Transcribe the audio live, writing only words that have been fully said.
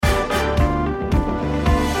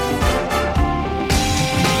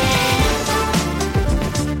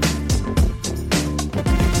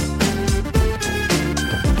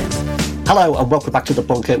Hello and welcome back to The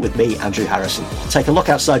Bunker with me, Andrew Harrison. Take a look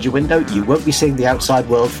outside your window, you won't be seeing the outside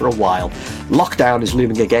world for a while. Lockdown is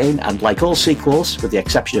looming again, and like all sequels, with the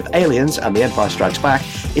exception of Aliens and The Empire Strikes Back,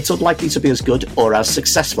 it's unlikely to be as good or as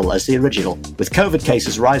successful as the original. With COVID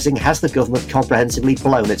cases rising, has the government comprehensively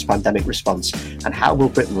blown its pandemic response? And how will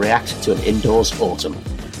Britain react to an indoors autumn?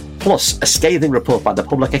 Plus, a scathing report by the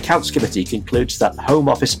Public Accounts Committee concludes that Home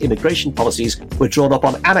Office immigration policies were drawn up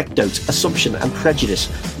on anecdote, assumption and prejudice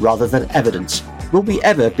rather than evidence. Will we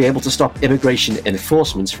ever be able to stop immigration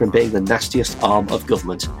enforcement from being the nastiest arm of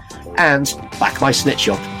government? And, back my snitch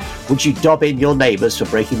up, would you dob in your neighbours for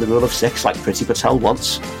breaking the rule of 6 like Priti Patel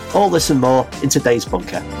once? All this and more in today's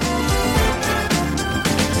Bunker.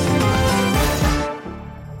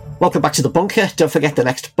 Welcome back to The Bunker. Don't forget the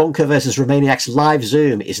next Bunker vs Remainiacs live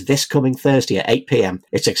Zoom is this coming Thursday at 8 p.m.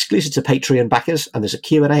 It's exclusive to Patreon backers and there's a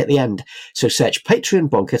Q&A at the end. So search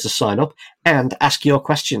Patreon Bunker to sign up and ask your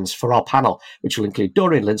questions for our panel, which will include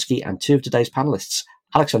Dorian Lynskey and two of today's panellists,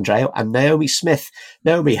 Alex Andreou and Naomi Smith.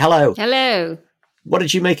 Naomi, hello. Hello. What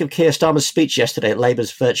did you make of Keir Starmer's speech yesterday at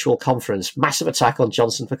Labour's virtual conference? Massive attack on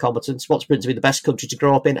Johnson for competence. Wants Britain to be the best country to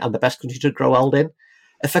grow up in and the best country to grow old in.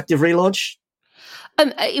 Effective relaunch?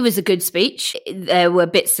 It was a good speech. There were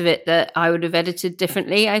bits of it that I would have edited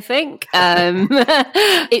differently, I think.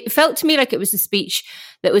 It felt to me like it was a speech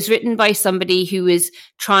that was written by somebody who was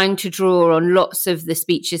trying to draw on lots of the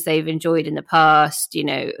speeches they've enjoyed in the past. You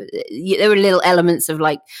know, there were little elements of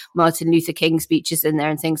like Martin Luther King speeches in there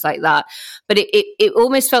and things like that. But it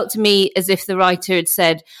almost felt to me as if the writer had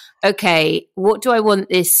said, okay, what do I want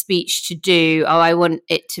this speech to do? Oh, I want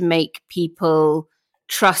it to make people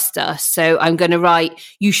trust us. So I'm going to write,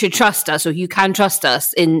 you should trust us, or you can trust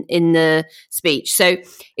us in the speech. So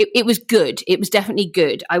it was good. It was definitely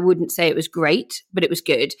good. I wouldn't say it was great, but it was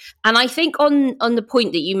good. And I think on the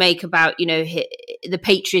point that you make about, you know, the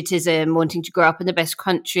patriotism, wanting to grow up in the best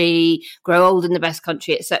country, grow old in the best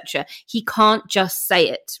country, etc., he can't just say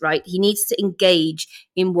it, right? He needs to engage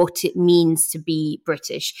in what it means to be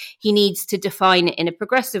British. He needs to define it in a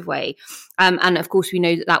progressive way. And of course, we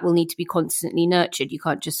know that will need to be constantly nurtured. You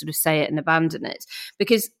can't just sort of say it and abandon it,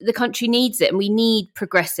 because the country needs it. And we need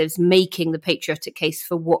progressives making the patriotic case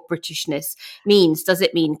for what Britishness means. Does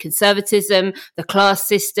it mean conservatism, the class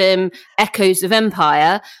system, echoes of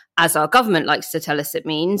empire, as our government likes to tell us it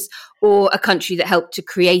means, or a country that helped to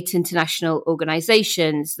create international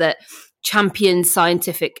organizations, that champions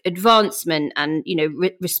scientific advancement and, you know,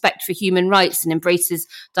 respect for human rights and embraces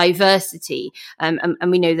diversity. And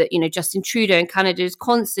we know that, you know, Justin Trudeau in Canada is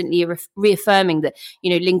constantly reaffirming that,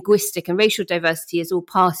 you know, linguistic and racial diversity is all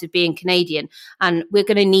part of being Canadian. And we're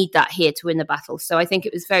going to need that here to win the battle. So I think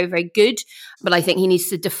it was very, very good, but I think he needs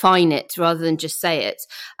to define it rather than just say it.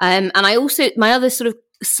 And I also, my other sort of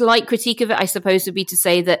slight critique of it, I suppose, would be to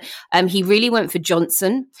say that he really went for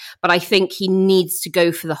Johnson, but I think he needs to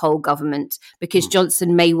go for the whole government, because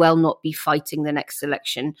Johnson may well not be fighting the next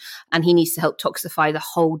election, and he needs to help toxify the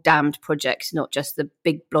whole damned project, not just the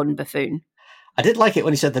big blonde buffoon. I did like it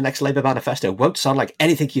when he said the next Labour manifesto won't sound like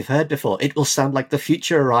anything you've heard before. It will sound like the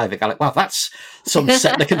future arriving. I'm like, wow, that's some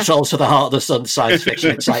setting the controls for the heart of the sun science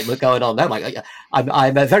fiction excitement going on there. Like,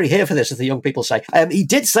 I'm very here for this, as the young people say. He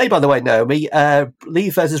did say, by the way, Naomi,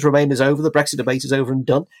 Leave versus Remain is over. The Brexit debate is over and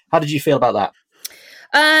done. How did you feel about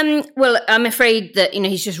that? Well, I'm afraid that, you know,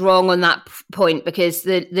 he's just wrong on that point, because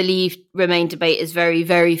the Leave Remain debate is very,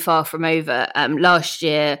 very far from over. Last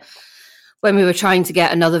year, when we were trying to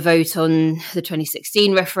get another vote on the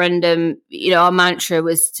 2016 referendum, you know, our mantra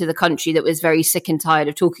was to the country that was very sick and tired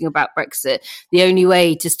of talking about Brexit, the only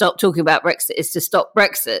way to stop talking about Brexit is to stop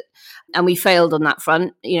Brexit. And we failed on that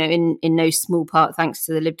front, you know, in no small part thanks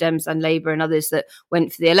to the Lib Dems and Labour and others that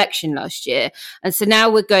went for the election last year. And so now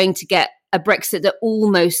we're going to get a Brexit that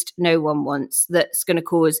almost no one wants, that's going to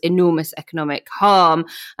cause enormous economic harm,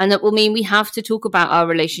 and that will mean we have to talk about our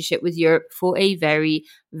relationship with Europe for a very,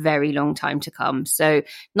 very long time to come. So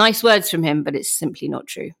nice words from him, but it's simply not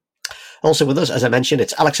true. Also with us, as I mentioned,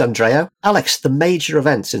 it's Alex Andreou. Alex, the major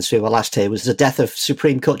event since we were last here was the death of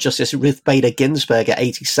Supreme Court Justice Ruth Bader Ginsburg at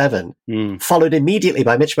 87, followed immediately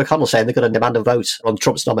by Mitch McConnell saying they're going to demand a vote on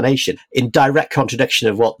Trump's nomination, in direct contradiction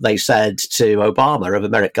of what they said to Obama over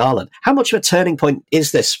Merrick Garland. How much of a turning point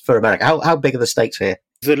is this for America? How big are the stakes here?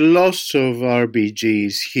 The loss of RBG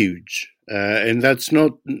is huge. And that's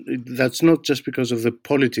not just because of the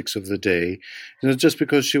politics of the day, not just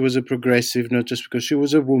because she was a progressive, not just because she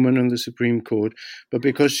was a woman on the Supreme Court, but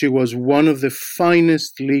because she was one of the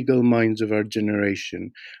finest legal minds of our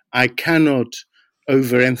generation. I cannot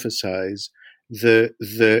overemphasize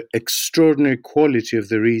the extraordinary quality of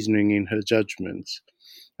the reasoning in her judgments.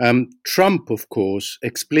 Trump, of course,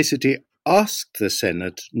 explicitly asked the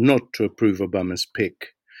Senate not to approve Obama's pick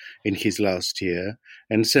in his last year.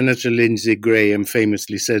 And Senator Lindsey Graham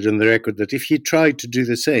famously said on the record that if he tried to do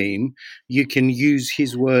the same, you can use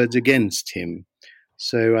his words against him.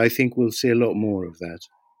 So I think we'll see a lot more of that.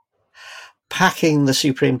 Packing the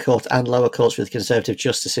Supreme Court and lower courts with Conservative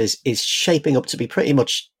justices is shaping up to be pretty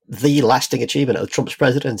much the lasting achievement of Trump's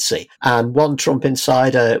presidency. And one Trump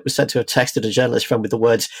insider was said to have texted a journalist friend with the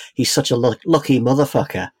words, "He's such a lucky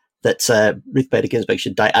motherfucker," that Ruth Bader Ginsburg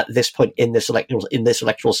should die at this point in this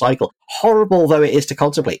electoral cycle. Horrible though it is to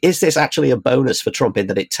contemplate, is this actually a bonus for Trump in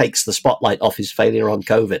that it takes the spotlight off his failure on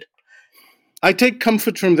COVID? I take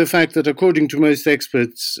comfort from the fact that, according to most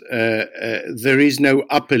experts, there is no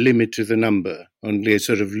upper limit to the number, only a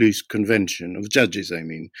sort of loose convention of judges, I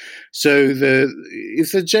mean. So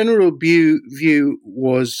if the general view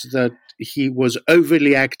was that he was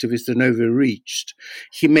overly activist and overreached,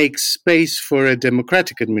 he makes space for a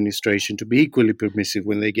Democratic administration to be equally permissive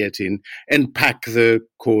when they get in and pack the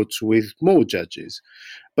courts with more judges.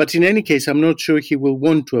 But in any case, I'm not sure he will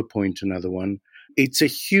want to appoint another one. It's a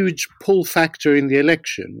huge pull factor in the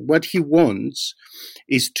election. What he wants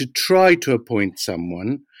is to try to appoint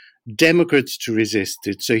someone, Democrats to resist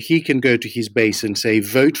it, so he can go to his base and say,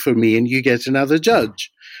 vote for me and you get another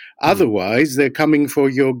judge. Otherwise, they're coming for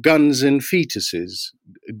your guns and fetuses.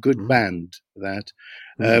 A good band, that.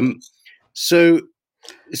 So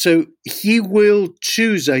he will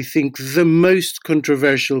choose, I think, the most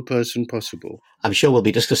controversial person possible. I'm sure we'll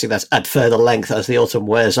be discussing that at further length as the autumn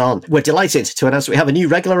wears on. We're delighted to announce that we have a new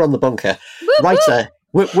regular on The Bunker. Whoop, writer,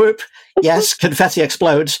 whoop, whoop. Yes, confetti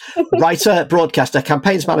explodes. Writer, broadcaster,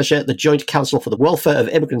 campaigns manager at the Joint Council for the Welfare of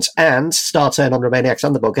Immigrants and star turn on Romaniacs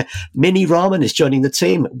and The Bunker, Minnie Rahman is joining the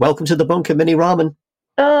team. Welcome to The Bunker, Minnie Rahman.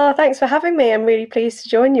 Oh, thanks for having me. I'm really pleased to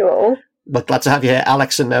join you all. But glad to have you here.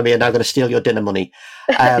 Alex and Naomi are now going to steal your dinner money.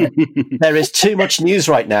 There is too much news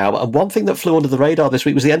right now. And one thing that flew under the radar this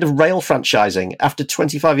week was the end of rail franchising. After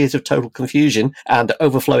 25 years of total confusion and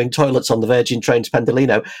overflowing toilets on the Virgin Trains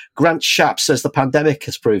Pendolino, Grant Shapps says the pandemic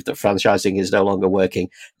has proved that franchising is no longer working.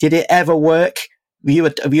 Did it ever work? Were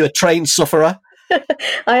you a train sufferer?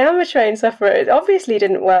 I am a train sufferer. It obviously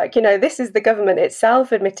didn't work. This is the government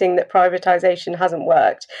itself admitting that privatisation hasn't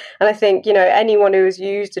worked. And I think, anyone who has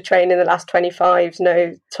used a train in the last 25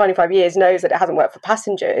 years knows that it hasn't worked for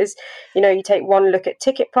passengers. You take one look at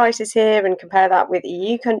ticket prices here and compare that with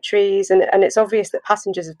EU countries, and it's obvious that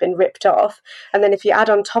passengers have been ripped off. And then if you add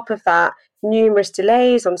on top of that numerous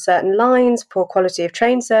delays on certain lines, poor quality of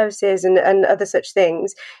train services and other such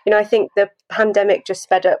things, I think the pandemic just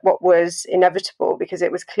sped up what was inevitable because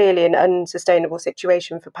it was clearly an unsustainable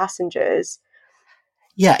situation for passengers.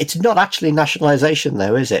 Yeah, it's not actually nationalisation,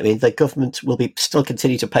 though, is it? I mean, the government will still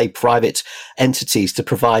continue to pay private entities to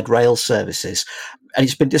provide rail services. And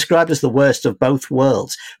it's been described as the worst of both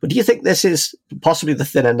worlds. But do you think this is possibly the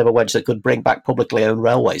thin end of a wedge that could bring back publicly owned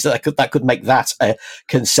railways? That could make that a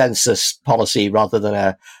consensus policy rather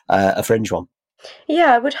than a fringe one?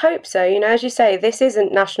 Yeah, I would hope so. As you say, this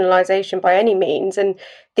isn't nationalisation by any means, and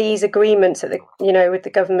these agreements with the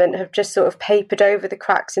government have just sort of papered over the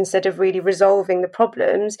cracks instead of really resolving the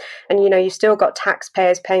problems. And you've still got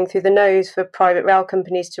taxpayers paying through the nose for private rail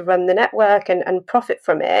companies to run the network and profit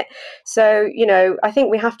from it. So I think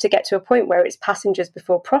we have to get to a point where it's passengers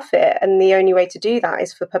before profit, and the only way to do that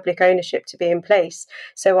is for public ownership to be in place.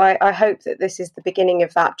 So I hope that this is the beginning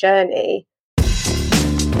of that journey.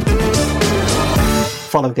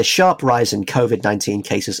 Following a sharp rise in COVID-19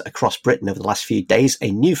 cases across Britain over the last few days,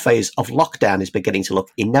 a new phase of lockdown is beginning to look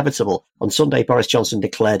inevitable. On Sunday, Boris Johnson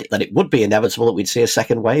declared that it would be inevitable that we'd see a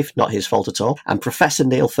second wave, not his fault at all. And Professor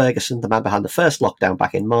Neil Ferguson, the man behind the first lockdown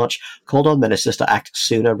back in March, called on ministers to act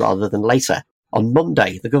sooner rather than later. On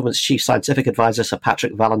Monday, the government's chief scientific advisor, Sir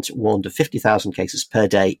Patrick Vallance, warned of 50,000 cases per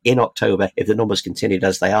day in October if the numbers continued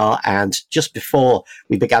as they are. And just before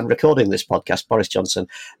we began recording this podcast, Boris Johnson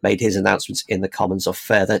made his announcements in the Commons of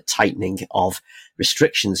further tightening of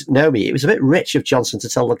restrictions. Naomi, it was a bit rich of Johnson to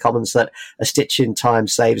tell the Commons that a stitch in time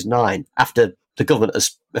saves 9 after the government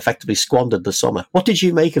has effectively squandered the summer. What did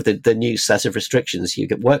you make of the new set of restrictions? You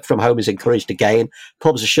get work from home is encouraged again.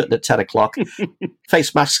 Pubs are shutting at 10 o'clock.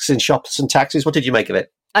 Face masks in shops and taxis. What did you make of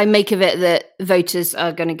it? I make of it that voters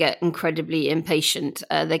are going to get incredibly impatient.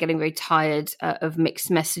 They're getting very tired of mixed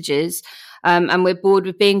messages. And we're bored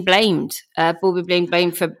with being blamed. For,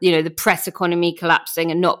 the press economy collapsing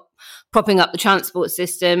and not propping up the transport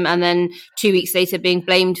system. And then 2 weeks later being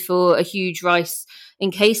blamed for a huge rise in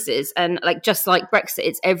cases. And just like Brexit,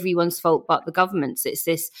 it's everyone's fault but the government's. It's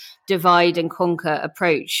this divide and conquer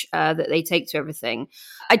approach that they take to everything.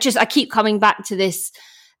 I keep coming back to this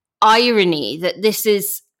irony that this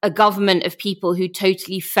is a government of people who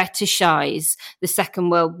totally fetishize the Second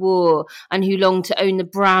World War and who long to own the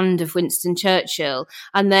brand of Winston Churchill.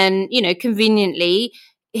 And then, conveniently,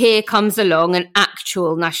 here comes along an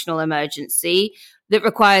actual national emergency that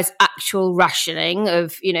requires actual rationing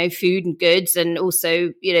of, food and goods, and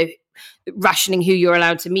also, rationing who you're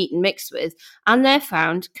allowed to meet and mix with, and they're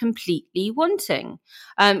found completely wanting.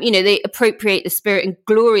 They appropriate the spirit and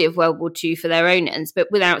glory of World War II for their own ends, but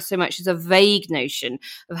without so much as a vague notion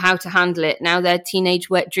of how to handle it. Now their teenage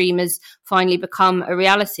wet dream has finally become a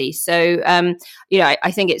reality. So,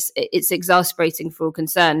 I think it's exasperating for all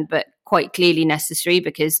concerned, but quite clearly necessary,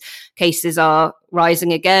 because cases are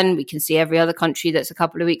rising again. We can see every other country that's a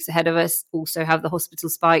couple of weeks ahead of us also have the hospital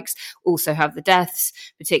spikes, also have the deaths,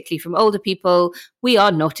 particularly from older people. We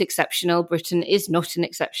are not exceptional. Britain is not an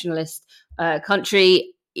exceptionalist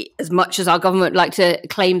country, as much as our government like to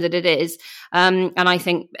claim that it is. And I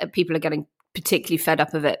think people are getting particularly fed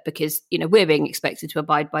up of it, because, we're being expected to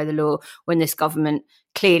abide by the law when this government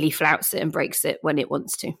clearly flouts it and breaks it when it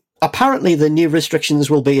wants to. Apparently, the new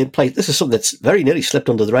restrictions will be in place. This is something that's very nearly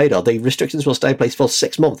slipped under the radar. The restrictions will stay in place for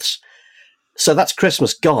 6 months. So that's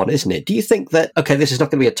Christmas gone, isn't it? Do you think that, okay, this is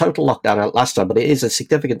not going to be a total lockdown like last time, but it is a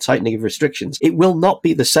significant tightening of restrictions? It will not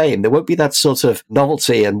be the same. There won't be that sort of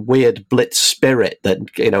novelty and weird blitz spirit that,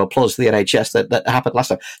 applause to the NHS that happened last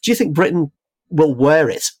time. Do you think Britain will wear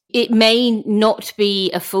it? It may not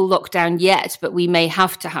be a full lockdown yet, but we may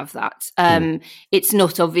have to have that. It's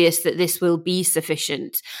not obvious that this will be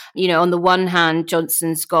sufficient. On the one hand,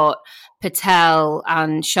 Johnson's got Patel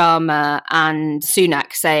and Sharma and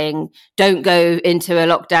Sunak saying, don't go into a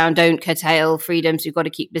lockdown, don't curtail freedoms, we've got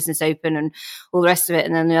to keep business open and all the rest of it.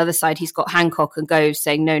 And then on the other side, he's got Hancock and Gove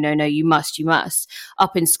saying, no, you must.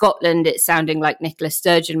 Up in Scotland, it's sounding like Nicola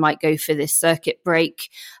Sturgeon might go for this circuit break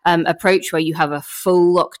approach, where you have a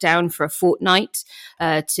full lockdown for a fortnight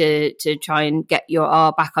to try and get your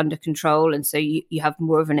R back under control. And so you have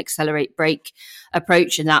more of an accelerate break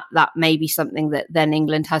approach. And that may be something that then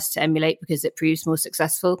England has to emulate, because it proves more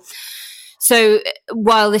successful. So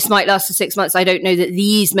while this might last for 6 months, I don't know that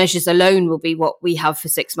these measures alone will be what we have for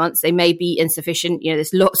 6 months. They may be insufficient.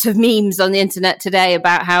 There's lots of memes on the internet today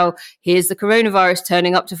about how here's the coronavirus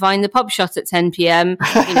turning up to find the pub shut at 10 p.m.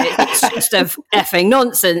 It's just a effing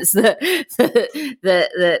nonsense that it's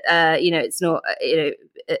not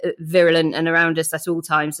virulent and around us at all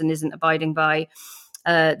times and isn't abiding by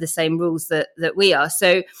the same rules that we are.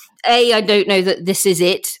 So, I don't know that this is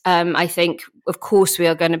it. I think, of course, we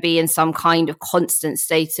are going to be in some kind of constant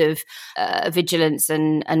state of vigilance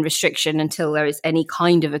and restriction until there is any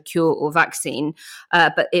kind of a cure or vaccine.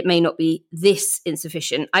 But it may not be this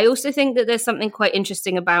insufficient. I also think that there's something quite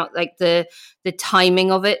interesting about the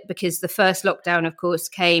timing of it, because the first lockdown, of course,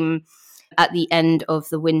 came at the end of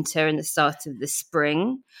the winter and the start of the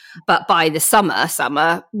spring. But by the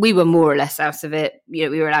summer, we were more or less out of it. We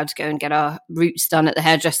were allowed to go and get our roots done at the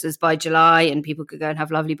hairdressers by July, and people could go and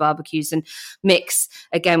have lovely barbecues and mix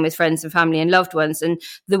again with friends and family and loved ones. And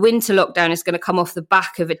the winter lockdown is going to come off the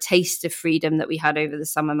back of a taste of freedom that we had over the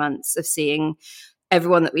summer months, of seeing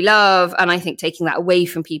everyone that we love. And I think taking that away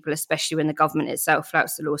from people, especially when the government itself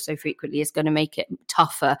flouts the law so frequently, is going to make it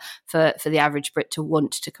tougher for the average Brit to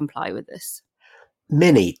want to comply with this.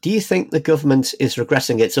 Minnie, do you think the government is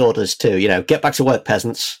regressing its orders to, get back to work,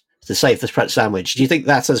 peasants, to save the spread sandwich? Do you think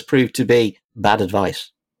that has proved to be bad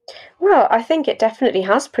advice? Well, I think it definitely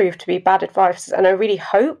has proved to be bad advice, and I really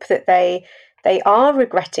hope that they are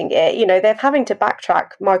regretting it. They're having to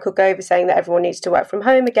backtrack. Michael Gove is saying that everyone needs to work from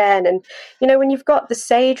home again. And, when you've got the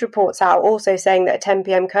SAGE reports out also saying that a 10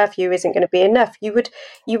 p.m. curfew isn't going to be enough, you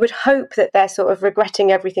would hope that they're sort of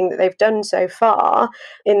regretting everything that they've done so far,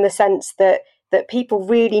 in the sense that people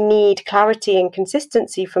really need clarity and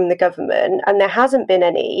consistency from the government, and there hasn't been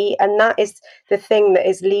any. And that is the thing that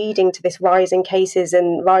is leading to this rise in cases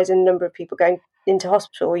and rise in number of people going into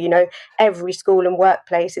hospital. Every school and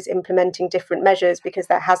workplace is implementing different measures because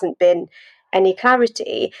there hasn't been any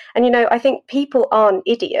clarity. And, I think people aren't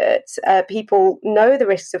idiots. People know the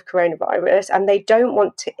risks of coronavirus and they don't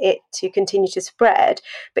want it to continue to spread.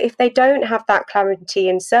 But if they don't have that clarity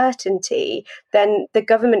and certainty, then the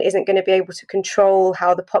government isn't going to be able to control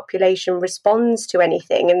how the population responds to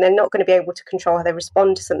anything. And they're not going to be able to control how they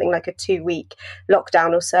respond to something like a 2-week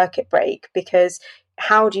lockdown or circuit break, because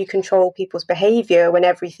how do you control people's behaviour when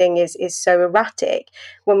everything is so erratic?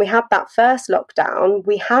 When we had that first lockdown,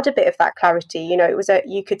 we had a bit of that clarity. It was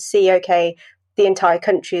you could see, okay, the entire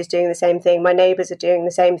country is doing the same thing. My neighbours are doing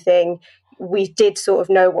the same thing. we did sort of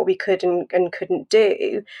know what we could and couldn't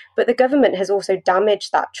do. But the government has also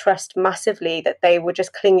damaged that trust massively that they were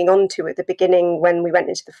just clinging on to at the beginning when we went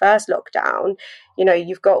into the first lockdown. You know,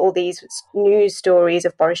 you've got all these news stories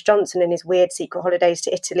of Boris Johnson and his weird secret holidays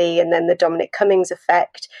to Italy, and then the Dominic Cummings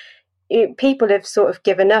effect. People have sort of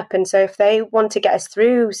given up. And so if they want to get us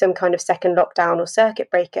through some kind of second lockdown or circuit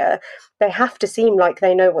breaker, they have to seem like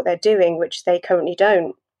they know what they're doing, which they currently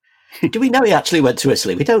don't. Do we know he actually went to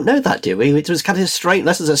Italy? We don't know that, do we? It was kind of strange,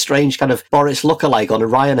 unless there's a strange kind of Boris lookalike on a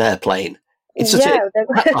Ryanair plane. It's such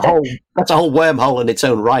that's a whole wormhole in its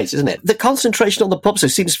own right, isn't it? The concentration on the pubs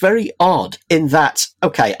seems very odd in that,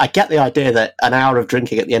 okay, I get the idea that an hour of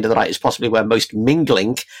drinking at the end of the night is possibly where most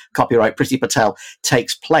mingling, copyright Priti Patel,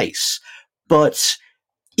 takes place. But,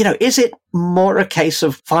 you know, is it more a case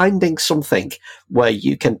of finding something where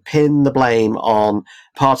you can pin the blame on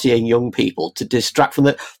partying young people to distract from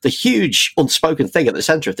the huge unspoken thing at the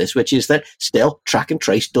centre of this, which is that still track and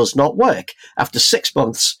trace does not work. After 6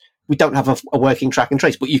 months, we don't have a working track and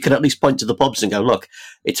trace, but you can at least point to the pubs and go, look,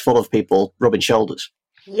 it's full of people rubbing shoulders.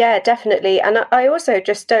 Yeah, definitely. And I also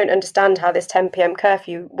just don't understand how this 10 p.m.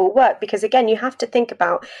 curfew will work, because, again, you have to think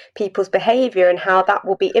about people's behaviour and how that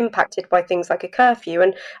will be impacted by things like a curfew.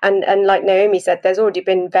 And like Naomi said, there's already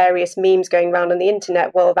been various memes going around on the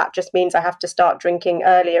internet. Well, that just means I have to start drinking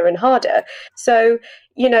earlier and harder. So,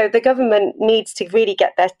 you know, the government needs to really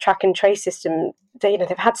get their track and trace system. They've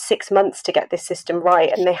had 6 months to get this system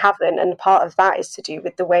right, and they haven't. And part of that is to do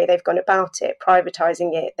with the way they've gone about it,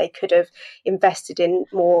 privatising it. They could have invested in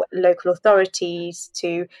more local authorities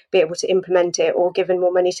to be able to implement it, or given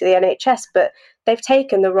more money to the NHS. But they've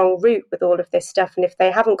taken the wrong route with all of this stuff. And if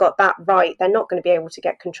they haven't got that right, they're not going to be able to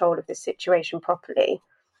get control of this situation properly.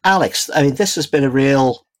 Alex, I mean, this has been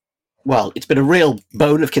it's been a real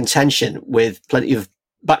bone of contention with plenty of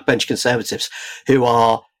backbench Conservatives who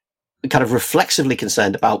are kind of reflexively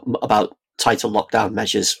concerned about tighter lockdown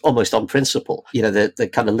measures almost on principle. You know, the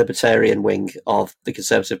kind of libertarian wing of the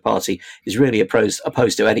Conservative Party is really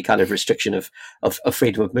opposed to any kind of restriction of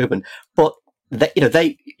freedom of movement. But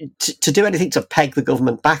to do anything to peg the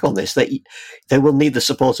government back on this, they will need the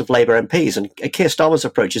support of Labour MPs. And Keir Starmer's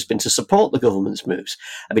approach has been to support the government's moves.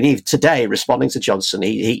 I mean, today, responding to Johnson,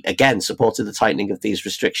 he again supported the tightening of these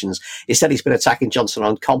restrictions. He said he's been attacking Johnson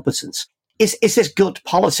on competence. Is this good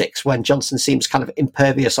politics when Johnson seems kind of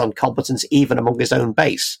impervious on competence even among his own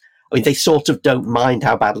base? I mean, they sort of don't mind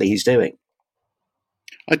how badly he's doing.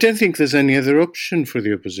 I don't think there's any other option for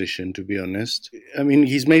the opposition, to be honest. I mean,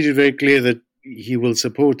 he's made it very clear that he will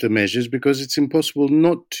support the measures because it's impossible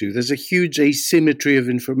not to. There's a huge asymmetry of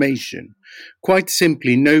information. Quite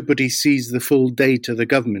simply, nobody sees the full data the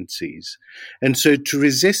government sees. And so to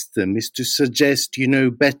resist them is to suggest you know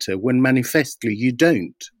better when manifestly you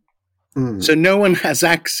don't. So no one has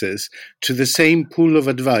access to the same pool of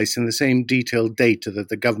advice and the same detailed data that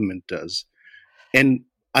the government does. And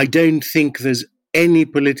I don't think there's any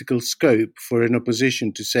political scope for an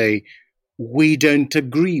opposition to say, we don't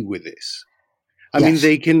agree with this. I mean,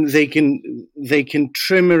 they can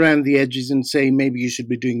trim around the edges and say, maybe you should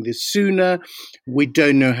be doing this sooner. We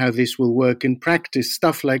don't know how this will work in practice,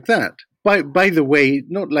 stuff like that. By the way,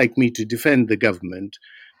 not like me to defend the government,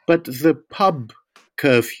 but the pub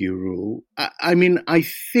curfew rule, I mean, I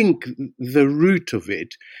think the root of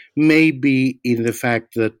it may be in the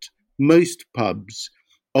fact that most pubs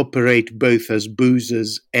operate both as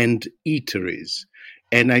boozers and eateries.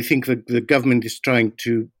 And I think that the government is trying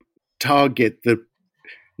to target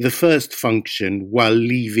the first function while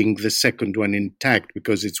leaving the second one intact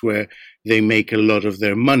because it's where they make a lot of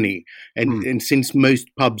their money. And since most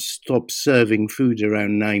pubs stop serving food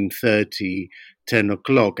around 9:30, 10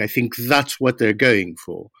 o'clock, I think that's what they're going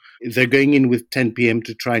for. They're going in with 10 p.m.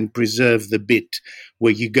 to try and preserve the bit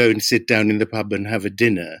where you go and sit down in the pub and have a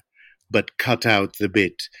dinner, but cut out the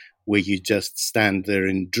bit where you just stand there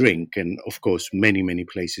and drink. And of course, many, many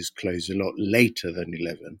places close a lot later than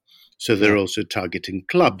 11. So they're also targeting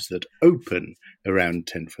clubs that open around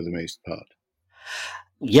 10 for the most part.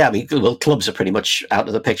 Yeah, I mean, well, clubs are pretty much out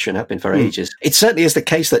of the picture and have been for ages. It certainly is the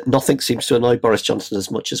case that nothing seems to annoy Boris Johnson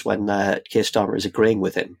as much as when Keir Starmer is agreeing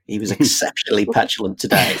with him. He was exceptionally petulant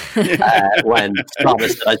today when Starmer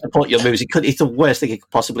said, I support your moves. It's the worst thing he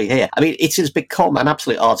could possibly hear. I mean, it has become an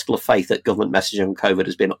absolute article of faith that government messaging on COVID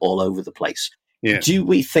has been all over the place. Yeah. Do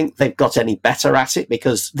we think they've got any better at it?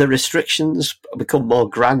 Because the restrictions become more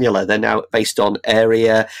granular. They're now based on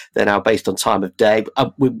area. They're now based on time of day.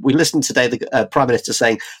 We listened today, the Prime Minister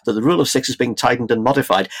saying that the rule of six is being tightened and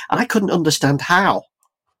modified. And I couldn't understand how.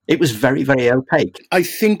 It was very, very opaque. I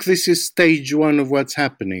think this is stage one of what's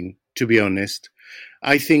happening, to be honest.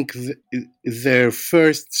 I think their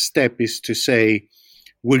first step is to say,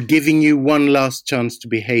 we're giving you one last chance to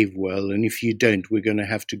behave well, and if you don't, we're going to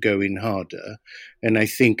have to go in harder. And I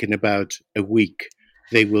think in about a week,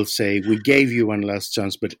 they will say, we gave you one last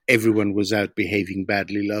chance, but everyone was out behaving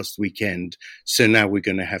badly last weekend, so now we're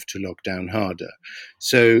going to have to lock down harder.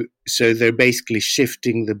 So they're basically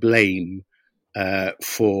shifting the blame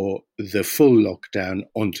for the full lockdown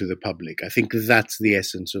onto the public. I think that's the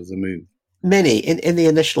essence of the move. Minnie, in the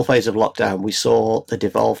initial phase of lockdown, we saw the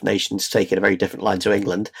devolved nations taking a very different line to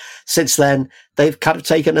England. Since then, they've kind of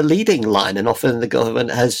taken a leading line, and often the government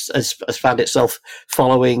has found itself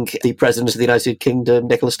following the President of the United Kingdom,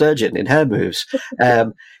 Nicola Sturgeon, in her moves.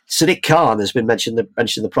 Sadiq Khan has been mentioned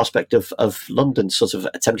the prospect of London sort of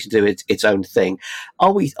attempting to do its own thing.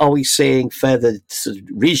 Are we seeing further sort of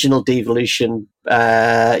regional devolution,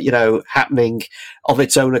 happening of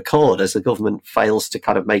its own accord as the government fails to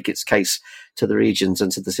kind of make its case to the regions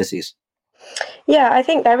and to the cities? Yeah, I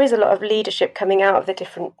think there is a lot of leadership coming out of the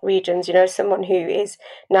different regions. You know, someone who is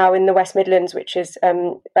now in the West Midlands, which is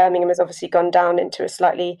Birmingham, has obviously gone down into a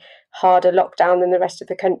slightly harder lockdown than the rest of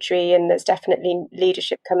the country. And there's definitely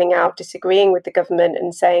leadership coming out disagreeing with the government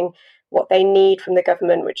and saying what they need from the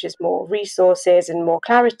government, which is more resources and more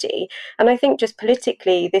clarity. And I think just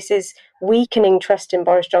politically, this is weakening trust in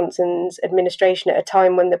Boris Johnson's administration at a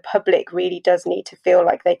time when the public really does need to feel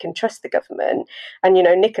like they can trust the government. And, you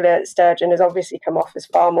know, Nicola Sturgeon has obviously come off as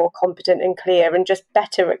far more competent and clear and just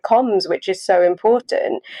better at comms, which is so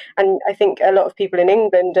important. And I think a lot of people in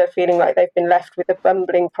England are feeling like they've been left with a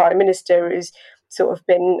bumbling prime minister who's sort of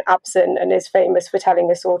been absent and is famous for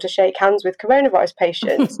telling us all to shake hands with coronavirus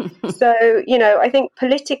patients. So, you know, I think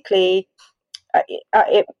politically,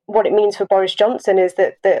 what it means for Boris Johnson is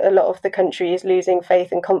that a lot of the country is losing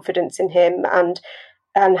faith and confidence in him and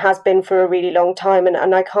has been for a really long time.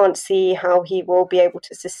 And I can't see how he will be able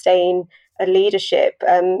to sustain a leadership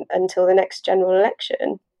until the next general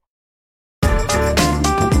election.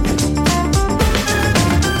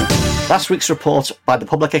 Last week's report by the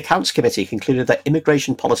Public Accounts Committee concluded that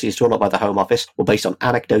immigration policies drawn up by the Home Office were based on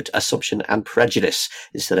anecdote, assumption and prejudice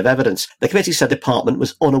instead of evidence. The committee said the department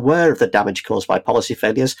was unaware of the damage caused by policy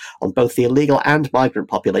failures on both the illegal and migrant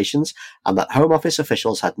populations, and that Home Office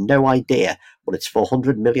officials had no idea what its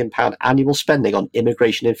 £400 million annual spending on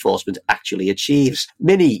immigration enforcement actually achieves.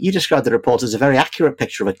 Minnie, you described the report as a very accurate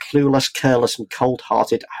picture of a clueless, careless and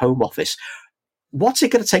cold-hearted Home Office. What's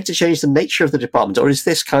it going to take to change the nature of the department, or is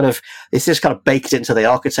this kind of baked into the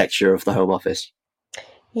architecture of the Home Office?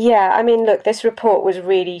 Yeah, I mean, look, this report was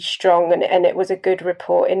really strong and it was a good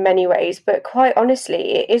report in many ways, but quite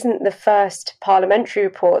honestly, it isn't the first parliamentary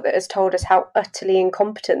report that has told us how utterly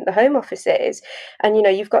incompetent the Home Office is. And, you know,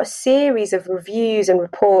 you've got a series of reviews and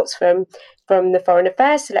reports from the Foreign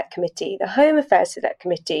Affairs Select Committee, the Home Affairs Select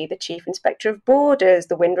Committee, the Chief Inspector of Borders,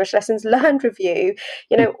 the Windrush Lessons Learned Review.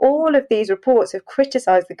 You know, all of these reports have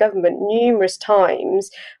criticised the government numerous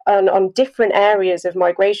times on different areas of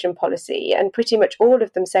migration policy, and pretty much all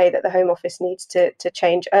of them say that the Home Office needs to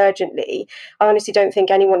change urgently. I honestly don't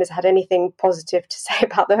think anyone has had anything positive to say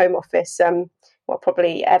about the Home Office, well,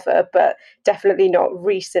 probably ever, but definitely not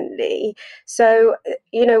recently. So,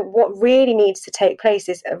 you know, what really needs to take place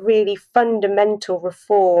is a really fundamental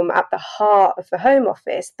reform at the heart of the Home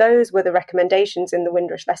Office. Those were the recommendations in the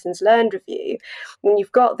Windrush Lessons Learned Review. And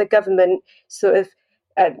you've got the government sort of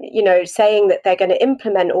saying that they're going to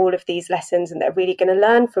implement all of these lessons and they're really going to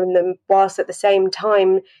learn from them, whilst at the same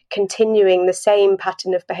time continuing the same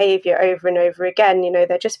pattern of behaviour over and over again. You know,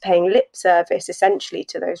 they're just paying lip service essentially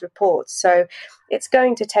to those reports. So it's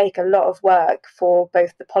going to take a lot of work for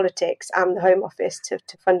both the politics and the Home Office to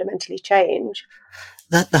fundamentally change.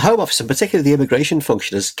 The Home Office, and particularly the immigration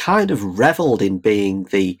function, has kind of revelled in being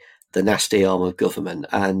the nasty arm of government.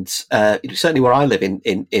 And certainly where I live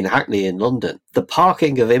in Hackney in London, the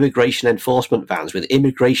parking of immigration enforcement vans with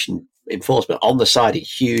immigration enforcement on the side in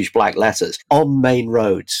huge black letters on main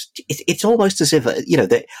roads, it's almost as if,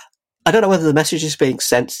 I don't know whether the message is being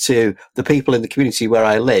sent to the people in the community where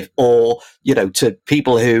I live or, to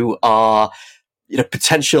people who are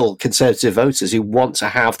potential Conservative voters who want to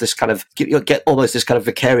have this kind of, get almost this kind of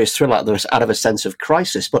vicarious thrill out of a sense of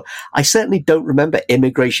crisis. But I certainly don't remember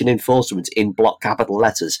immigration enforcement in block capital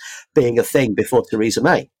letters being a thing before Theresa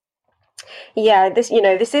May. Yeah, this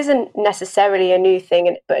isn't necessarily a new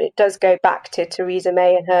thing, but it does go back to Theresa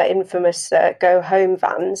May and her infamous go home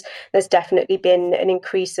vans. There's definitely been an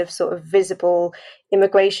increase of sort of visible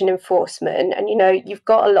immigration enforcement. And, you've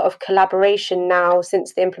got a lot of collaboration now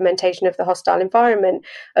since the implementation of the hostile environment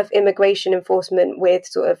of immigration enforcement with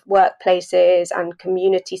sort of workplaces and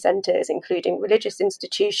community centres, including religious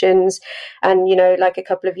institutions. And, like a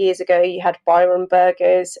couple of years ago, you had Byron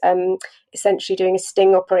Burgers essentially doing a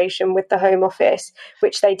sting operation with the Home Office,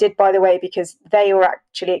 which they did, by the way, because they were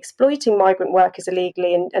actually exploiting migrant workers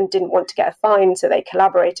illegally and didn't want to get a fine. So they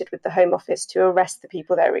collaborated with the Home Office to arrest the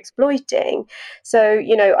people they were exploiting. So,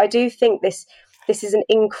 I do think this is an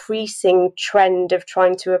increasing trend of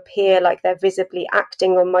trying to appear like they're visibly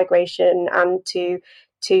acting on migration and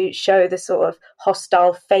to show the sort of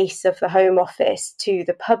hostile face of the Home Office to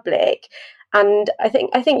the public. And I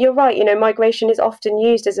think you're right. Migration is often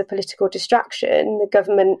used as a political distraction. The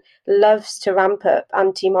government loves to ramp up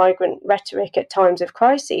anti-migrant rhetoric at times of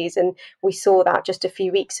crises, and we saw that just a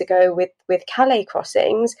few weeks ago with Calais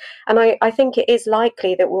crossings. And I think it is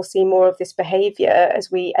likely that we'll see more of this behaviour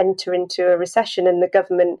as we enter into a recession and the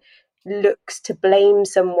government looks to blame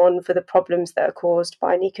someone for the problems that are caused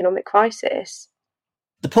by an economic crisis.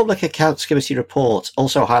 The Public Accounts Committee report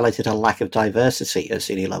also highlighted a lack of diversity at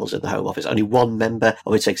senior levels in the Home Office. Only one member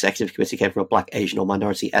of its executive committee came from a black, Asian or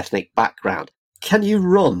minority ethnic background. Can you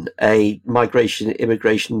run a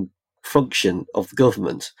immigration function of the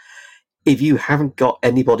government if you haven't got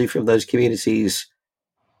anybody from those communities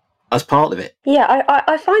as part of it? Yeah,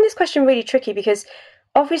 I find this question really tricky because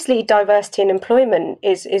obviously diversity in employment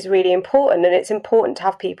is really important, and it's important to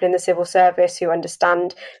have people in the civil service who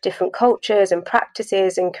understand different cultures and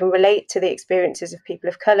practices and can relate to the experiences of people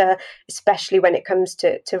of colour, especially when it comes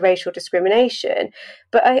to racial discrimination.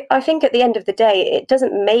 But I think at the end of the day, it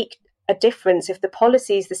doesn't make a difference if the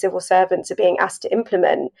policies the civil servants are being asked to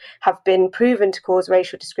implement have been proven to cause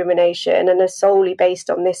racial discrimination and are solely based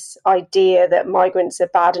on this idea that migrants are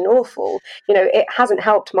bad and awful. It hasn't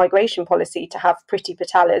helped migration policy to have Priti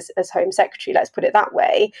Patel as Home Secretary, let's put it that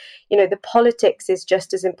way. The politics is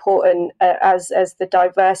just as important as the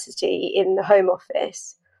diversity in the Home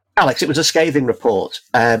Office. Alex, it was a scathing report.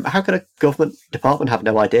 How can a government department have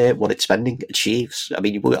no idea what its spending achieves? I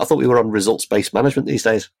mean, I thought we were on results-based management these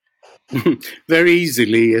days. Very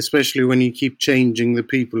easily, especially when you keep changing the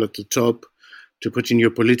people at the top to put in your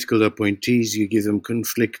political appointees. You give them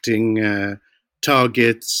conflicting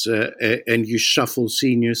targets and you shuffle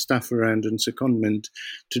senior staff around and secondment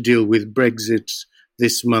to deal with Brexit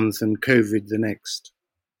this month and COVID the next,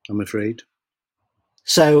 I'm afraid.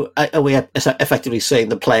 So are we effectively saying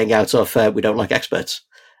the playing out of we don't like experts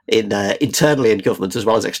internally in government as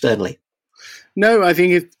well as externally? No, I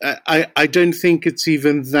think I don't think it's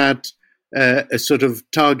even that a sort of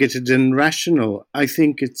targeted and rational. I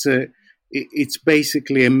think it's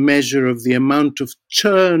basically a measure of the amount of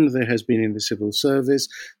churn there has been in the civil service,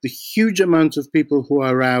 the huge amount of people who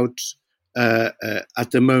are out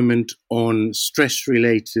at the moment on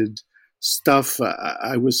stress-related stuff.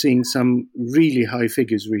 I was seeing some really high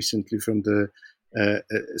figures recently from the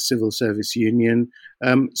civil service union.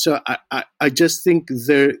 So I just think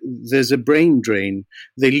there's a brain drain.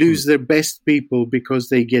 They lose their best people because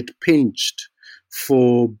they get pinched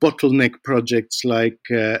for bottleneck projects like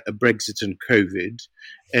Brexit and COVID.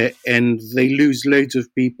 And they lose loads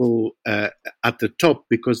of people at the top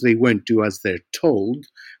because they won't do as they're told,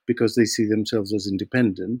 because they see themselves as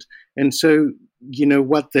independent. And so,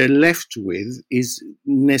 what they're left with is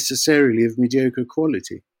necessarily of mediocre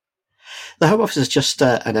quality. The Home Office has just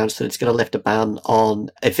announced that it's going to lift a ban on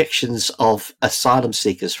evictions of asylum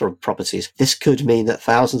seekers from properties. This could mean that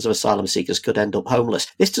thousands of asylum seekers could end up homeless.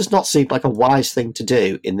 This does not seem like a wise thing to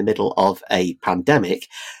do in the middle of a pandemic.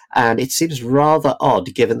 And it seems rather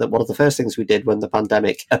odd, given that one of the first things we did when the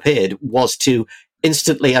pandemic appeared was to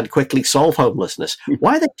instantly and quickly solve homelessness.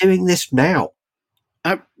 Why are they doing this now?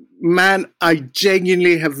 Man, I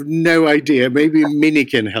genuinely have no idea. Maybe Minnie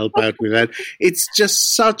can help out with that. It's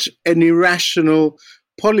just such an irrational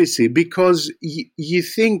policy because you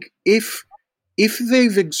think if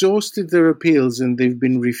they've exhausted their appeals and they've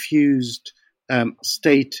been refused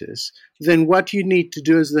status, then what you need to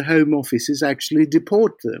do as the Home Office is actually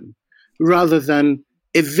deport them rather than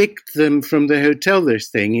evict them from the hotel they're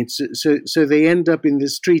staying in, so they end up in the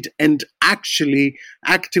street and actually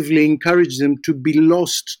actively encourage them to be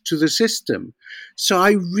lost to the system. So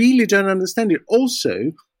I really don't understand it.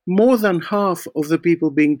 Also, more than half of the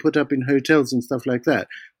people being put up in hotels and stuff like that,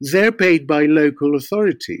 they're paid by local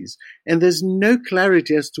authorities. And there's no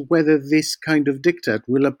clarity as to whether this kind of diktat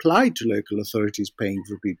will apply to local authorities paying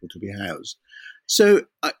for people to be housed. So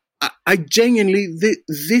I genuinely,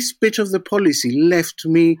 this bit of the policy left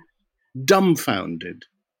me dumbfounded.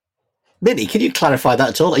 Minnie, can you clarify that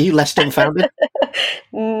at all? Are you less dumbfounded?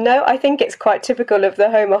 No, I think it's quite typical of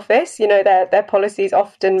the Home Office. You know, their policies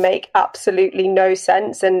often make absolutely no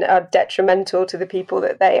sense and are detrimental to the people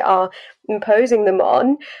that they are imposing them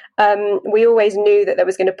on. We always knew that there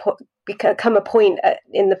was going to come a point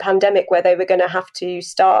in the pandemic where they were going to have to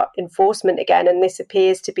start enforcement again, and this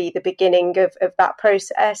appears to be the beginning of that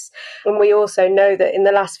process. And we also know that in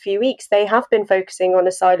the last few weeks they have been focusing on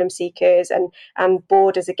asylum seekers and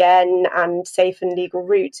borders again and safe and legal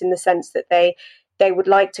routes, in the sense that they would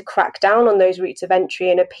like to crack down on those routes of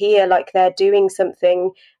entry and appear like they're doing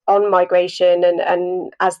something on migration,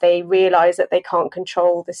 and as they realise that they can't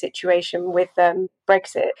control the situation with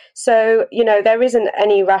Brexit. So, you know, there isn't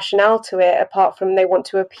any rationale to it apart from they want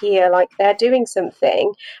to appear like they're doing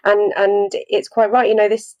something. And it's quite right, you know,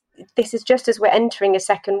 this is just as we're entering a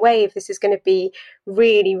second wave, this is going to be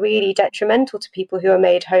really, really detrimental to people who are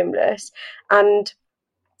made homeless. And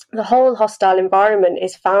the whole hostile environment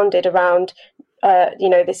is founded around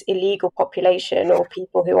this illegal population or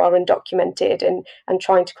people who are undocumented and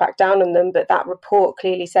trying to crack down on them. But that report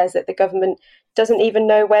clearly says that the government doesn't even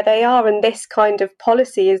know where they are. And this kind of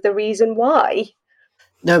policy is the reason why.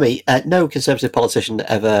 Naomi, no Conservative politician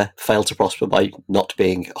ever failed to prosper by not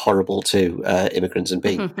being horrible to immigrants and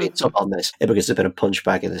being tough on this. Immigrants have been a punch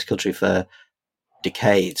bag in this country for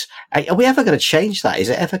decades. Are we ever going to change that? Is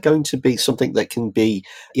it ever going to be something that can be,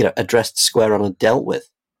 addressed square on and dealt with?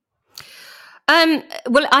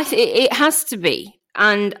 Well, it has to be.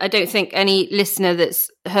 And I don't think any listener that's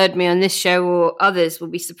heard me on this show or others will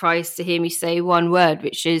be surprised to hear me say one word,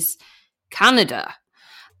 which is Canada.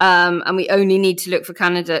 And we only need to look to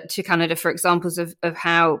Canada for examples of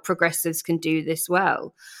how progressives can do this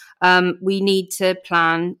well. We need to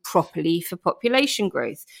plan properly for population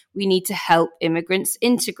growth. We need to help immigrants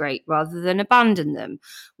integrate rather than abandon them.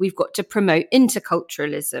 We've got to promote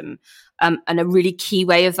interculturalism. And a really key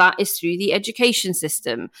way of that is through the education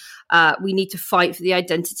system. We need to fight for the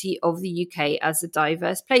identity of the UK as a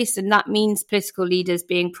diverse place. And that means political leaders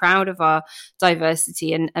being proud of our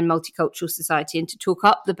diversity and multicultural society, and to talk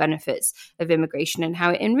up the benefits of immigration and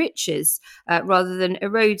how it enriches rather than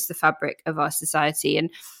erodes the fabric of our society.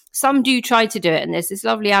 And some do try to do it. And there's this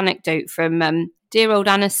lovely anecdote from dear old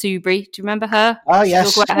Anna Soubry. Do you remember her? Oh, yes.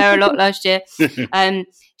 We talked about her a lot last year.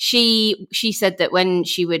 She said that when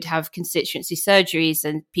she would have constituency surgeries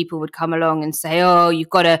and people would come along and say, oh, you've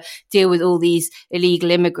got to deal with all these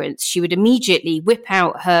illegal immigrants, she would immediately whip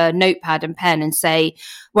out her notepad and pen and say,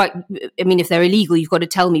 right, I mean, if they're illegal, you've got to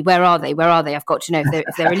tell me, where are they? Where are they? I've got to know.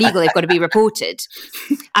 If they're illegal, they've got to be reported.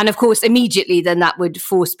 And of course, immediately then that would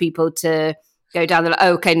force people to go down the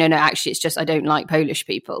okay, no, actually, it's just I don't like Polish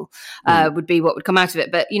people, would be what would come out of it.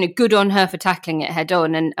 But, good on her for tackling it head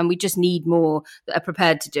on. And we just need more that are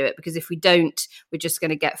prepared to do it, because if we don't, we're just going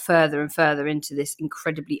to get further and further into this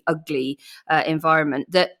incredibly ugly environment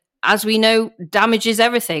that, as we know, damages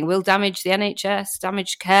everything. Will damage the NHS,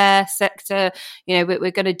 damage care sector.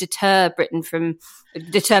 We're going to deter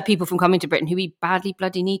people from coming to Britain who we badly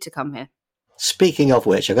bloody need to come here. Speaking of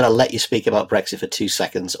which, I'm going to let you speak about Brexit for 2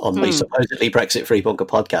 seconds on the supposedly Brexit-free bunker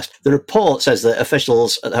podcast. The report says that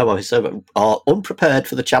officials at the Home Office are unprepared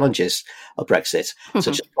for the challenges of Brexit, such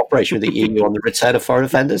as cooperation with the EU on the return of foreign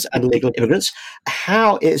offenders and illegal immigrants.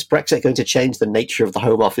 How is Brexit going to change the nature of the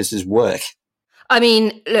Home Office's work? I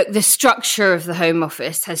mean, look, the structure of the Home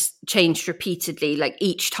Office has changed repeatedly, like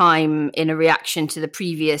each time in a reaction to the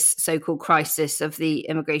previous so-called crisis of the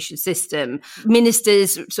immigration system.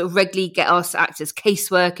 Ministers sort of regularly get asked to act as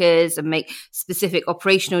caseworkers and make specific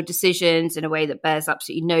operational decisions in a way that bears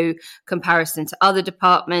absolutely no comparison to other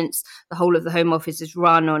departments. The whole of the Home Office is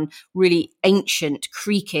run on really ancient,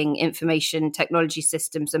 creaking information technology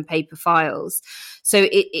systems and paper files. So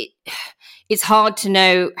it's hard to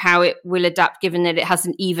know how it will adapt, given that it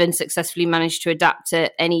hasn't even successfully managed to adapt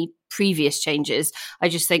to any previous changes. I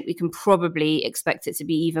just think we can probably expect it to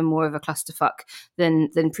be even more of a clusterfuck than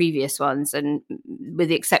previous ones. And with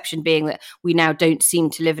the exception being that we now don't seem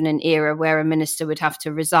to live in an era where a minister would have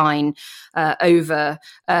to resign over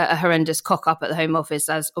a horrendous cock-up at the Home Office,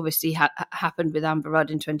 as obviously happened with Amber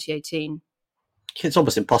Rudd in 2018. It's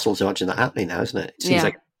almost impossible to imagine that happening now, isn't it? It seems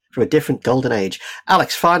like from a different golden age.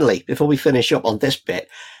 Alex, finally, before we finish up on this bit,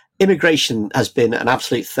 immigration has been an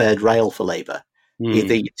absolute third rail for Labour.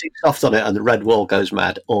 Either you're too soft on it and the red wall goes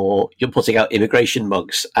mad, or you're putting out immigration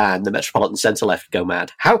mugs and the Metropolitan Centre left go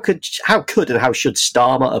mad. How could and how should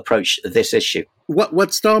Starmer approach this issue? What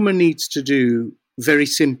Starmer needs to do, very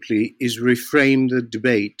simply, is reframe the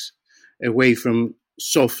debate away from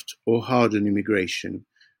soft or hard on immigration.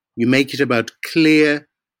 You make it about clear,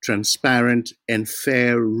 transparent and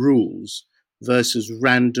fair rules versus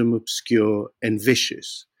random, obscure, and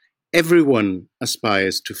vicious. Everyone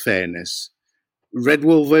aspires to fairness. Red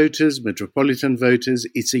wall voters, metropolitan voters,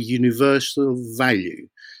 it's a universal value.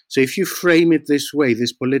 So if you frame it this way,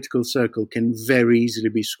 this political circle can very easily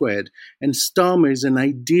be squared. And Starmer is an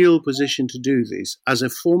ideal position to do this. As a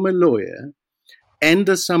former lawyer and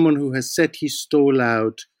as someone who has set his stall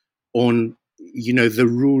out on, the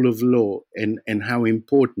rule of law and how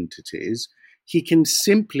important it is, he can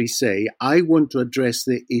simply say, I want to address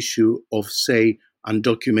the issue of, say,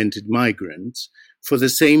 undocumented migrants for the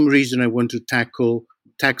same reason I want to tackle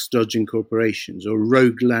tax-dodging corporations or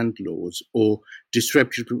rogue landlords or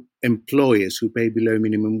disreputable employers who pay below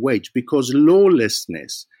minimum wage, because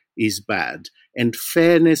lawlessness is bad, and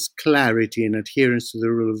fairness, clarity, and adherence to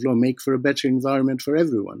the rule of law make for a better environment for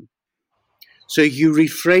everyone. So you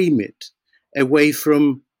reframe it away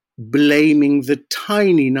from blaming the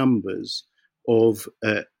tiny numbers of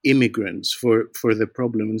immigrants for the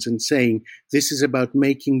problems and saying this is about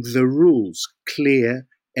making the rules clear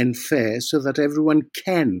and fair so that everyone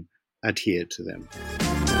can adhere to them.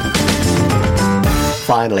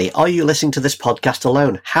 Finally, are you listening to this podcast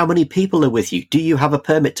alone? How many people are with you? Do you have a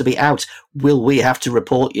permit to be out? Will we have to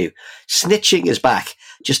report you? Snitching is back.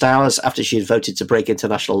 Just hours after she had voted to break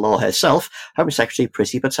international law herself, Home Secretary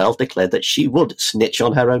Priti Patel declared that she would snitch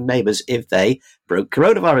on her own neighbours if they broke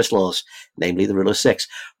coronavirus laws, namely the Rule of Six.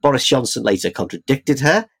 Boris Johnson later contradicted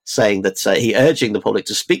her, saying that he urging the public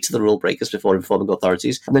to speak to the rule breakers before informing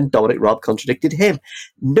authorities, and then Dominic Raab contradicted him.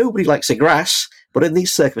 Nobody likes a grass, but in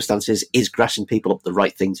these circumstances, is grassing people up the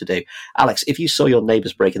right thing to do? Alex, if you saw your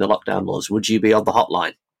neighbours breaking the lockdown laws, would you be on the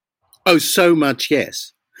hotline? Oh, so much,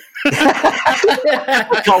 yes.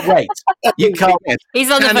 I can't wait. You can't wait.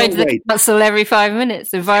 He's on the phone to the council every 5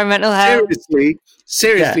 minutes. Environmental health.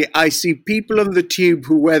 Seriously, yeah. I see people on the tube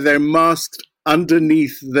who wear their masks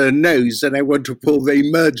underneath their nose, and I want to pull the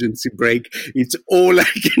emergency brake. It's all I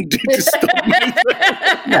can do to stop me.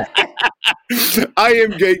 I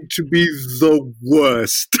am going to be the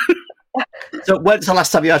worst. So when's the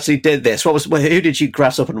last time you actually did this? Who did you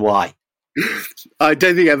grass up and why? I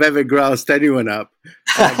don't think I've ever grassed anyone up.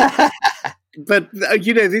 But,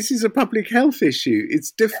 this is a public health issue.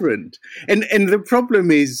 It's different. And the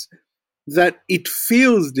problem is that it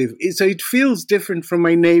feels different. So it feels different from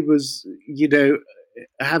my neighbours,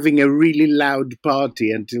 having a really loud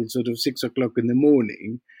party until sort of 6 o'clock in the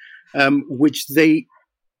morning, which they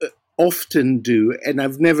often do. And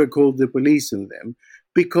I've never called the police on them.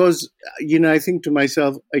 Because, I think to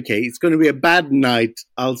myself, okay, it's going to be a bad night.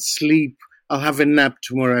 I'll sleep. I'll have a nap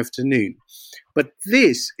tomorrow afternoon. But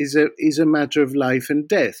this is a matter of life and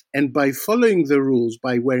death. And by following the rules,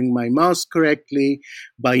 by wearing my mask correctly,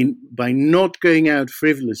 by not going out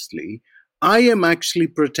frivolously, I am actually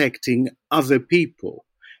protecting other people.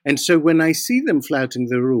 And so when I see them flouting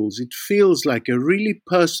the rules, it feels like a really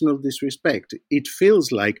personal disrespect. It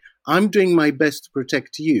feels like I'm doing my best to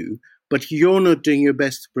protect you, but you're not doing your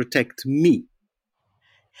best to protect me.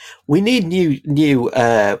 We need new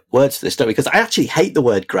words for this, don't we? Because I actually hate the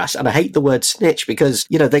word grass and I hate the word snitch because,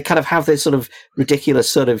 they kind of have this sort of ridiculous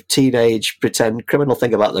sort of teenage pretend criminal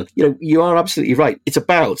thing about them. You are absolutely right. It's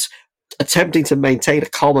about attempting to maintain a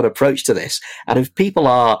common approach to this. And if people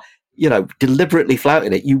are, deliberately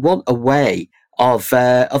flouting it, you want a way of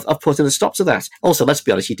putting a stop to that. Also, let's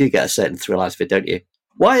be honest, you do get a certain thrill out of it, don't you?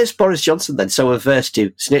 Why is Boris Johnson then so averse to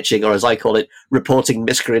snitching, or as I call it, reporting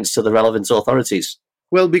miscreants to the relevant authorities?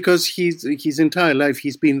 Well, because his entire life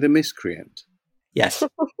he's been the miscreant. Yes.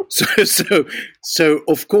 So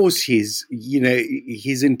of course his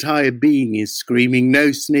entire being is screaming, no,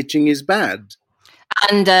 snitching is bad.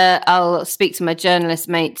 And I'll speak to my journalist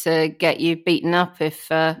mate to get you beaten up if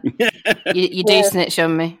you do snitch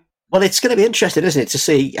on me. Well, it's going to be interesting, isn't it, to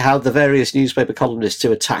see how the various newspaper columnists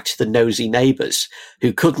who attacked the nosy neighbours,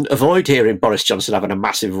 who couldn't avoid hearing Boris Johnson having a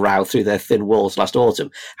massive row through their thin walls last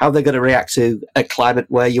autumn, how they're going to react to a climate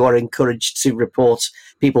where you are encouraged to report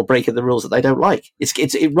people breaking the rules that they don't like.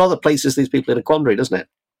 It rather places these people in a quandary, doesn't it?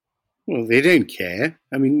 Well, they don't care.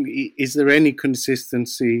 I mean, is there any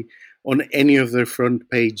consistency on any of their front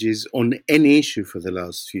pages on any issue for the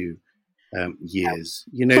last few years?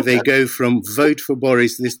 They go from vote for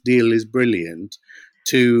Boris, this deal is brilliant,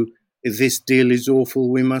 to this deal is awful,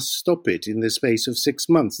 we must stop it in the space of 6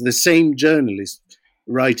 months. The same journalist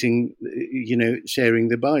writing, sharing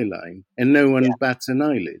the byline, and no one bats an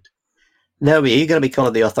eyelid. No, but you're going to be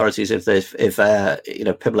calling the authorities if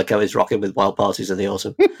Pimlico is rocking with wild parties in the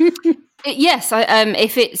autumn. Yes,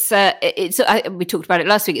 if we talked about it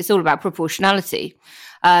last week. It's all about proportionality.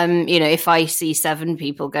 If I see 7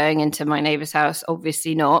 people going into my neighbour's house,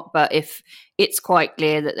 obviously not. But if it's quite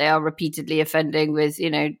clear that they are repeatedly offending with,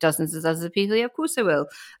 dozens and dozens of people, yeah, of course I will,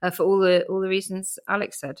 for all the reasons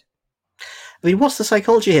Alex said. I mean, what's the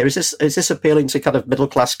psychology here? Is this appealing to kind of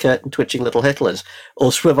middle-class curtain-twitching little Hitlers,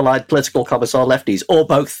 or swivel-eyed political commissar lefties, or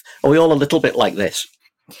both? Are we all a little bit like this?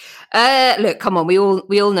 Look, come on, we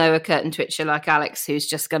all know a curtain twitcher like Alex who's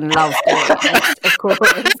just going to love doing it, of course.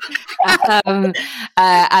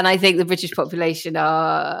 And I think the British population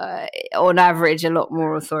are, on average, a lot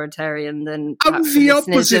more authoritarian than. I'm the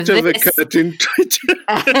opposite of a curtain twitcher.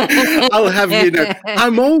 I'll have you know,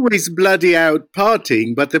 I'm always bloody out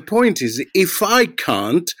partying, but the point is, if I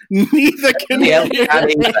can't, neither can you.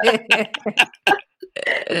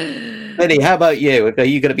 Vinny, how about you? Are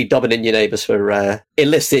you going to be dominating your neighbours for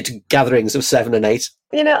illicit gatherings of 7 and 8?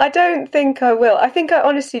 I don't think I will. I think I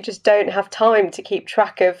honestly just don't have time to keep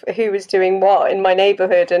track of who is doing what in my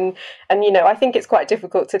neighbourhood. And I think it's quite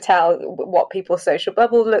difficult to tell what people's social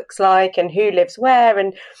bubble looks like and who lives where.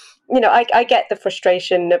 And, I get the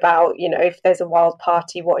frustration about, if there's a wild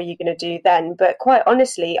party, what are you going to do then? But quite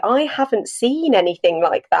honestly, I haven't seen anything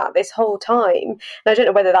like that this whole time. And I don't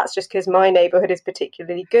know whether that's just because my neighbourhood is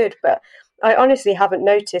particularly good, but I honestly haven't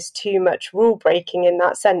noticed too much rule breaking in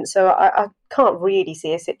that sense. So I can't really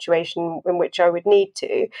see a situation in which I would need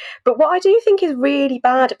to. But what I do think is really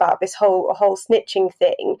bad about this whole snitching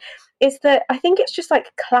thing is that I think it's just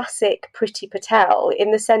like classic Priti Patel, in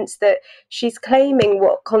the sense that she's claiming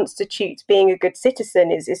what constitutes being a good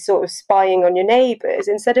citizen is sort of spying on your neighbours,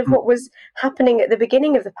 instead of what was happening at the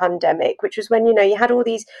beginning of the pandemic, which was when, you had all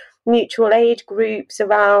these mutual aid groups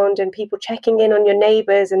around and people checking in on your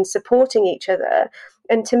neighbours and supporting each other.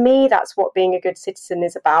 And to me, that's what being a good citizen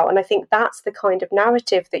is about. And I think that's the kind of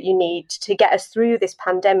narrative that you need to get us through this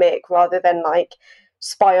pandemic, rather than like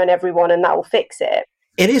spy on everyone and that will fix it.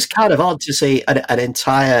 It is kind of odd to see an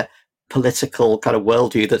entire political kind of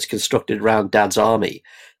worldview that's constructed around Dad's army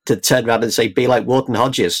to turn around and say, be like Warden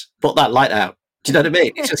Hodges, put that light out. Do you know what I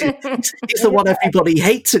mean? He's the one everybody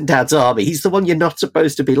hates in Dad's army. He's the one you're not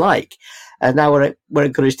supposed to be like. And now we're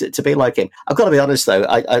encouraged to be like him. I've got to be honest, though.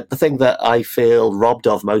 The thing that I feel robbed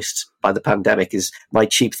of most by the pandemic is my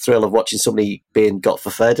cheap thrill of watching somebody being got for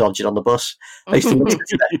fur dodging on the bus. I used to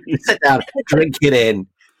sit down, drink it in.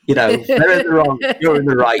 They're in the wrong, you're in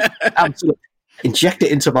the right. Absolutely. Inject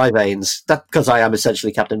it into my veins. That's because I am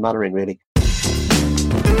essentially Captain Mannering, really.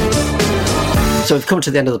 So we've come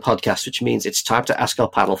to the end of the podcast, which means it's time to ask our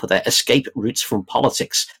panel for their escape routes from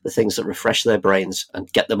politics, the things that refresh their brains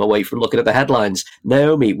and get them away from looking at the headlines.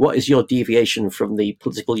 Naomi, what is your deviation from the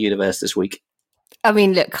political universe this week? I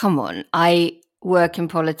mean, look, come on. I work in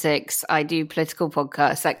politics. I do political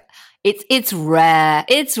podcasts. Like, it's rare.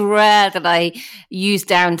 It's rare that I use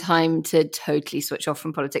downtime to totally switch off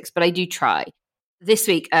from politics, but I do try. This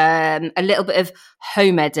week, a little bit of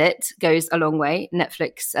home edit goes a long way.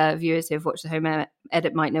 Netflix viewers who have watched the home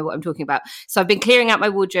edit might know what I'm talking about. So I've been clearing out my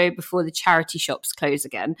wardrobe before the charity shops close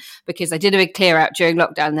again, because I did a big clear out during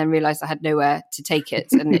lockdown and then realised I had nowhere to take it,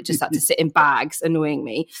 and it just had to sit in bags, annoying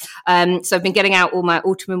me. So I've been getting out all my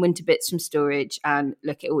autumn and winter bits from storage, and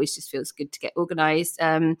look, it always just feels good to get organised.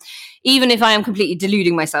 Even if I am completely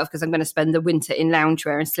deluding myself because I'm going to spend the winter in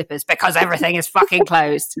loungewear and slippers because everything is fucking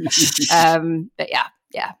closed. But yeah.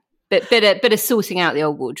 Bit of sorting out the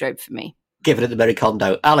old wardrobe for me. Giving it the Marie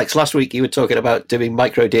Kondo. Alex, last week you were talking about doing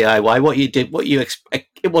micro DIY.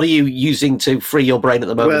 What are you using to free your brain at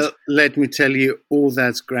the moment? Well, let me tell you, all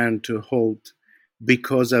that's ground to halt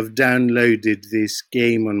because I've downloaded this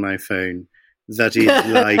game on my phone that is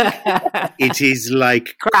like it is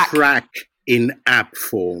like crack in app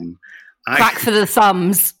form. Crack for the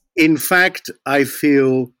thumbs. In fact, I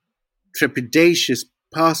feel trepidatious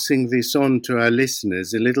passing this on to our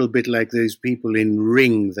listeners, a little bit like those people in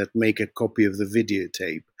Ring that make a copy of the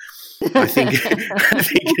videotape. I think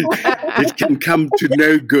it can come to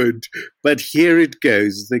no good, but here it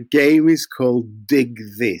goes. The game is called Dig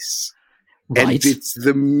This, right. And it's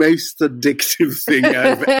the most addictive thing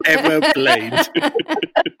I've ever played.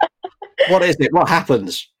 What is it? What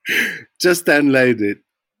happens? Just download it.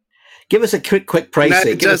 Give us a quick praise.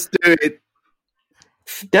 No, just do it.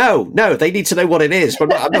 No, they need to know what it is. But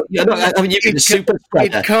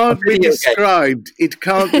it can't be described. It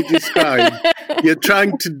can't be described. You're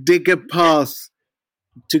trying to dig a path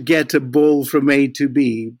to get a ball from A to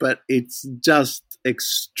B, but it's just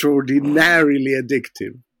extraordinarily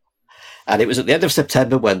addictive. And it was at the end of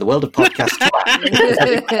September when the world of podcasts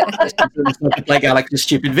playing Alex's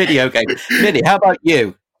stupid video game. Minnie, how about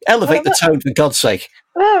you? Elevate the tone, for God's sake.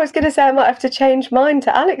 Well, I was going to say I might have to change mine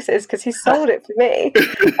to Alex's because he sold it for me.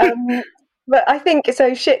 But I think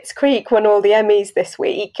so. Schitt's Creek won all the Emmys this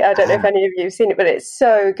week. I don't know if any of you have seen it, but it's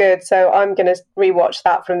so good. So I'm going to rewatch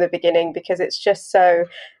that from the beginning because it's just so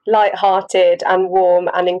light-hearted and warm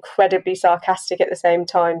and incredibly sarcastic at the same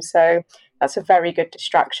time. So that's a very good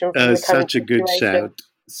distraction from the current such a good situation. shout.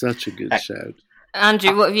 Such a good shout.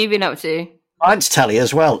 Andrew, what have you been up to? Mine's telly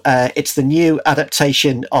as well. It's the new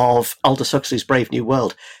adaptation of Aldous Huxley's Brave New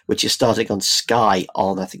World, which is starting on Sky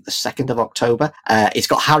on, I think, the 2nd of October. It's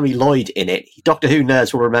got Harry Lloyd in it. Doctor Who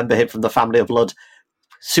nerds will remember him from the Family of Blood.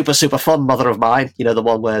 Super, super fun Mother of Mine, you know, the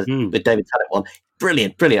one where with David Tennant one.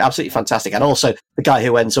 Brilliant, brilliant, absolutely fantastic. And also the guy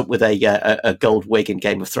who ends up with a gold wig in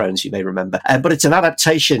Game of Thrones, you may remember. But it's an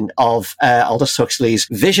adaptation of Aldous Huxley's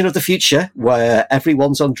vision of the future where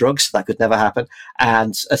everyone's on drugs. That could never happen.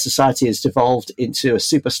 And a society has devolved into a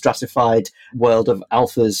super stratified world of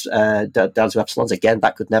alphas down to epsilons. Again,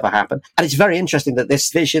 that could never happen. And it's very interesting that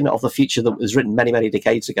this vision of the future that was written many, many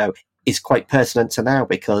decades ago is quite pertinent to now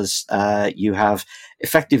because you have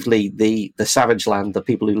effectively the savage land, the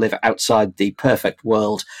people who live outside the perfect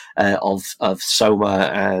world of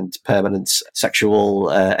soma and permanent sexual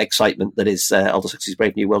excitement that is Aldous Huxley's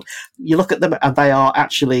Brave New World. You look at them and they are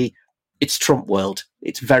actually, it's Trump world.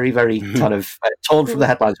 It's very, very kind of torn from the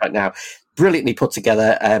headlines right now. Brilliantly put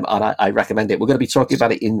together, and I recommend it. We're going to be talking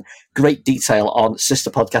about it in great detail on sister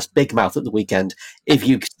podcast Big Mouth at the weekend. If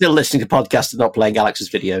you're still listening to podcasts and not playing Alex's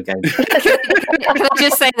video game. Can I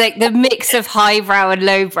just say that the mix of highbrow and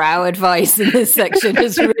lowbrow advice in this section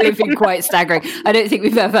has really been quite staggering. I don't think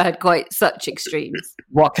we've ever had quite such extremes.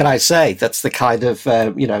 What can I say? That's the kind of,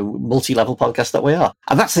 multi-level podcast that we are.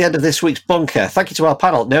 And that's the end of this week's Bunker. Thank you to our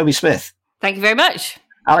panel, Naomi Smith. Thank you very much.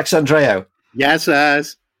 Alex Andreou. Yes.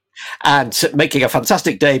 And making a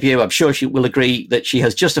fantastic debut, I'm sure she will agree that she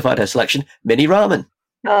has justified her selection, Minnie Rahman.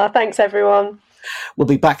 Thanks, everyone. We'll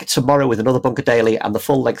be back tomorrow with another Bunker Daily and the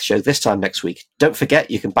full-length show this time next week. Don't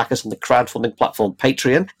forget, you can back us on the crowdfunding platform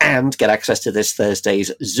Patreon and get access to this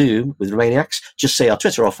Thursday's Zoom with Romaniacs. Just say our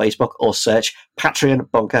Twitter or Facebook or search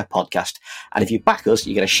Patreon Bunker Podcast. And if you back us,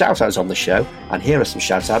 you get a shout-out on the show. And here are some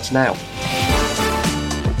shout-outs now.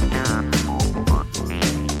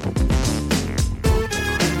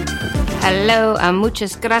 Hello and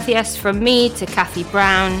muchas gracias from me to Kathy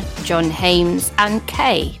Brown, John Hames and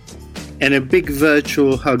Kay. And a big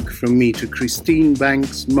virtual hug from me to Christine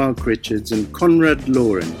Banks, Mark Richards and Conrad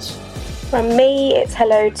Lawrence. From me, it's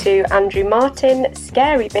hello to Andrew Martin,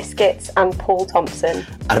 Scary Biscuits and Paul Thompson.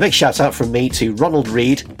 And a big shout out from me to Ronald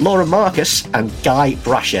Reed, Laura Marcus and Guy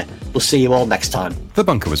Brasher. We'll see you all next time. The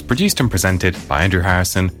Bunker was produced and presented by Andrew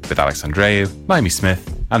Harrison with Alex Andreou, Naomi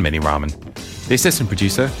Smith and Minnie Rahman. The assistant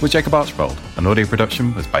producer was Jacob Archbold, and audio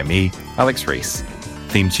production was by me, Alex Rees.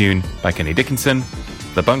 Theme tune by Kenny Dickinson.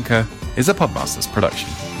 The Bunker is a Podmasters production.